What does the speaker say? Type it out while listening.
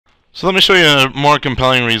So let me show you a more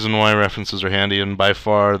compelling reason why references are handy, and by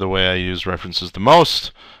far the way I use references the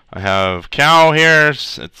most. I have cow here,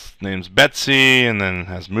 its name's Betsy, and then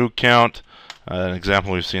has moo count, an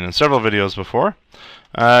example we've seen in several videos before.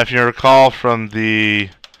 If you recall from the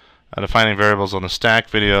defining variables on the stack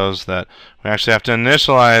videos that we actually have to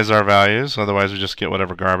initialize our values, otherwise we just get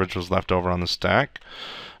whatever garbage was left over on the stack.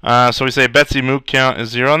 So we say Betsy moo count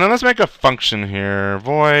is 0, and then let's make a function here.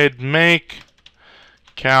 Void make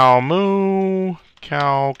cow moo,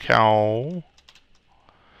 cow,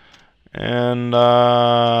 and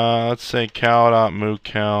let's say cow.moo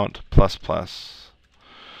count plus plus.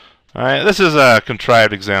 Alright, this is a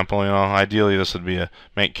contrived example. Ideally this would be a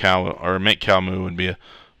make cow, or make cow moo would be a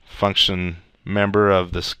function member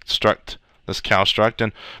of this struct, this cow struct,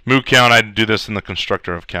 and moo count, I'd do this in the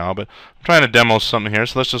constructor of cow, but I'm trying to demo something here,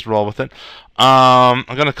 so let's just roll with it. I'm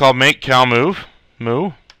going to call make cow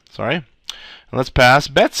moo, sorry. And let's pass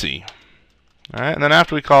Betsy. Alright, and then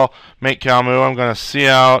after we call make cow moo, I'm going to see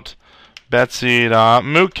out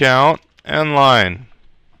Betsy.moo count and line.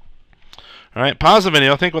 Alright, pause the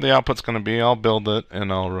video, think what the output's going to be. I'll build it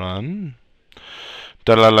and I'll run.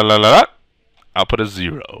 Da-da-da-da-da-da. Output is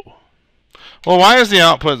 0. Well, why is the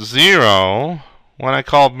output 0 when I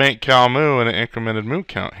called make cow moo and it incremented moo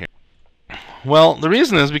count here? Well, the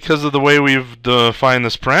reason is because of the way we've defined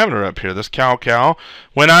this parameter up here, this cow.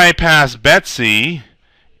 When I pass Betsy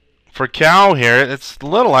for cow here, it's a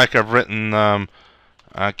little like I've written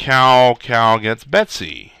cow gets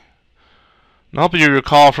Betsy. And I hope you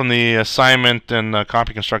recall from the assignment and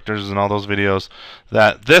copy constructors and all those videos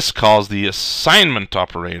that this calls the assignment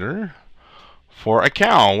operator for a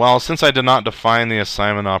cow. Well, since I did not define the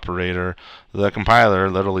assignment operator, the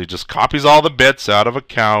compiler literally just copies all the bits out of a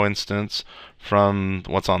cow instance from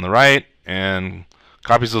what's on the right and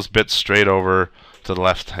copies those bits straight over to the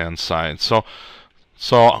left hand side. So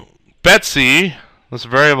Betsy, this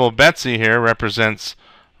variable Betsy here, represents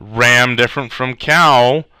RAM different from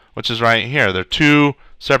cow, which is right here. They're two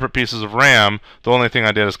separate pieces of RAM. The only thing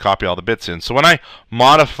I did is copy all the bits in. So when I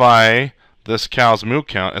modify this cow's moo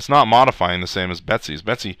count, it's not modifying the same as Betsy's.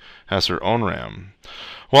 Betsy has her own RAM.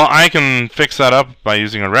 Well, I can fix that up by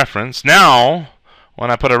using a reference. Now, when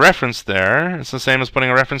I put a reference there, it's the same as putting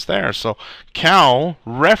a reference there. So cow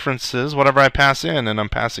references whatever I pass in, and I'm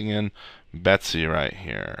passing in Betsy right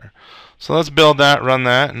here. So let's build that, run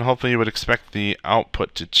that, and hopefully you would expect the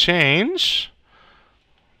output to change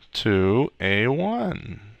to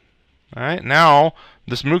A1. Alright, now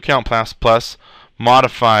this moo count plus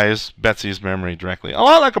modifies Betsy's memory directly. A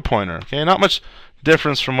lot like a pointer, okay? Not much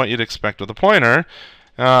difference from what you'd expect with a pointer.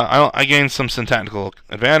 I gained some syntactical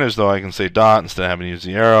advantage, though. I can say dot instead of having to use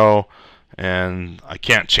the arrow, and I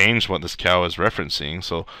can't change what this cow is referencing.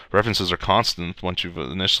 So references are constant once you've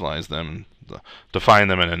initialized them, define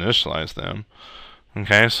them, and initialize them.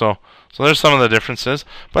 Okay, so there's some of the differences.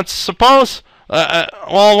 But suppose,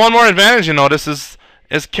 well, one more advantage you notice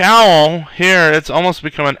is cow here. It's almost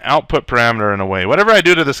become an output parameter in a way. Whatever I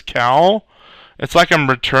do to this cow, it's like I'm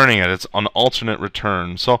returning it. It's an alternate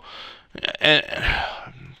return. So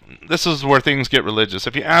this is where things get religious.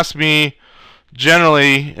 If you ask me,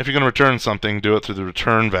 generally, if you're going to return something, do it through the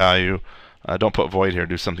return value. Don't put void here.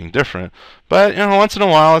 Do something different. But once in a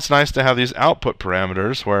while, it's nice to have these output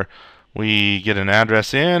parameters where we get an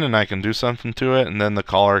address in, and I can do something to it, and then the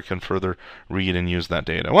caller can further read and use that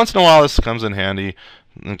data. Once in a while, this comes in handy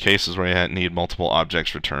in cases where you need multiple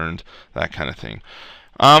objects returned, that kind of thing.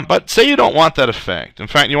 But say you don't want that effect. In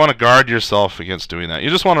fact, you want to guard yourself against doing that. You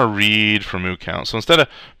just want to read for moo count. So instead of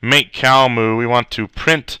make cow moo, we want to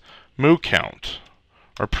print moo count.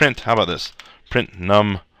 Or print, how about this? Print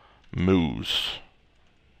num moos.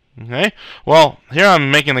 Okay? Well, here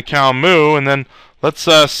I'm making the cow moo, and then let's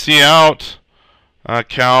see out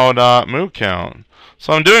cow.moo count.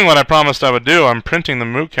 So I'm doing what I promised I would do. I'm printing the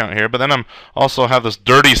moo count here, but then I'm also have this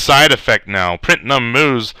dirty side effect now. Print num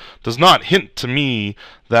moos does not hint to me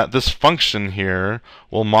that this function here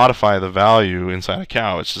will modify the value inside a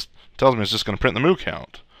cow. It just tells me it's just going to print the moo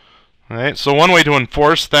count. All right. So one way to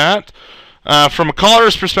enforce that, from a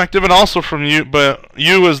caller's perspective, and also from you, but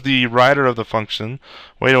you as the writer of the function,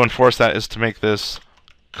 way to enforce that is to make this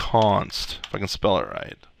const, if I can spell it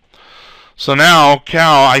right. So now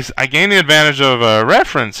cow, I gain the advantage of a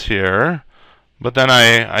reference here, but then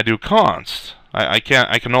I do const. I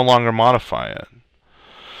can no longer modify it.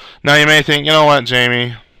 Now you may think, you know what,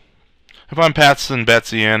 Jamie? If I'm passing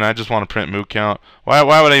Betsy in, I just want to print moo count. Why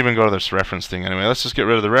would I even go to this reference thing anyway? Let's just get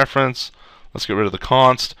rid of the reference. Let's get rid of the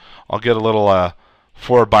const. I'll get a little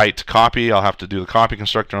 4-byte copy. I'll have to do the copy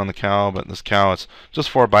constructor on the cow, but this cow, it's just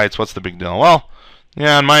 4 bytes. What's the big deal? Well,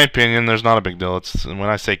 Yeah, in my opinion, there's not a big deal. It's when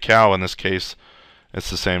I say cow in this case, it's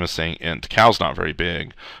the same as saying int. Cow's not very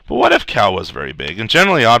big. But what if cow was very big? And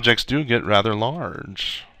generally objects do get rather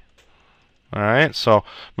large. Alright, so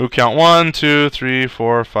move count 1, 2, 3,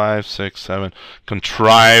 4, 5, 6, 7.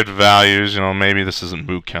 Contrived values, maybe this isn't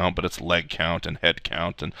moo count, but it's leg count and head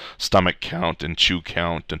count and stomach count and chew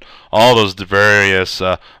count and all those various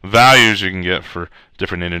values you can get for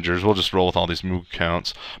different integers. We'll just roll with all these moo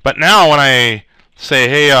counts. But now when I say,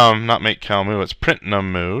 hey, not make cow moo, it's print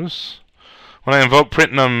num moos. When I invoke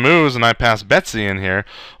print num moos and I pass Betsy in here,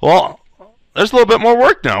 well, there's a little bit more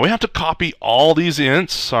work now. We have to copy all these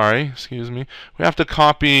ints. We have to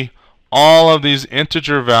copy all of these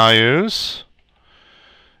integer values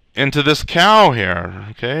into this cow here.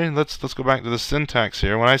 Okay, let's go back to the syntax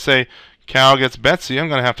here. When I say cow gets Betsy, I'm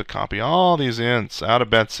going to have to copy all these ints out of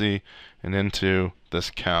Betsy and into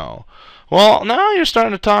this cow. Well, now you're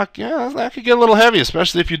starting to talk. Yeah, that could get a little heavy,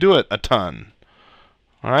 especially if you do it a ton.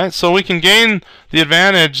 Alright, so we can gain the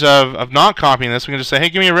advantage of not copying this. We can just say, hey,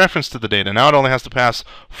 give me a reference to the data. Now it only has to pass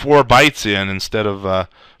 4 bytes in instead of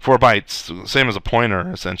 4 bytes, same as a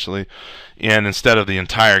pointer essentially, in instead of the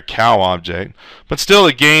entire cow object. But still,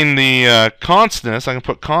 to gain the constness, I can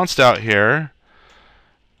put const out here,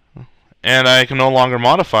 and I can no longer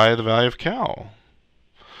modify the value of cow.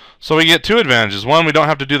 So we get 2 advantages. 1, we don't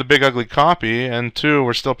have to do the big ugly copy, and 2,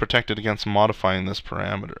 we're still protected against modifying this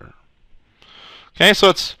parameter. Okay, so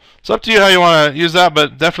it's up to you how you want to use that,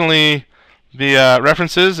 but definitely the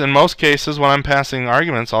references, in most cases, when I'm passing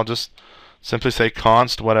arguments, I'll just simply say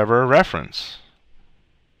const whatever reference.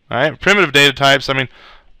 Alright, primitive data types, I mean,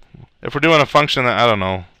 if we're doing a function that, I don't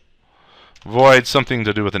know, void something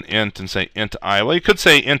to do with an int and say int I, well, you could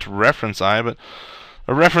say int reference I, but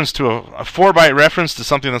a reference to a 4-byte reference to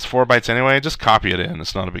something that's 4 bytes anyway, just copy it in.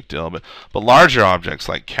 It's not a big deal. But larger objects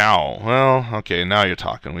like cow, well, okay, now you're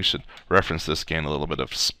talking. We should reference this, gain a little bit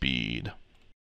of speed.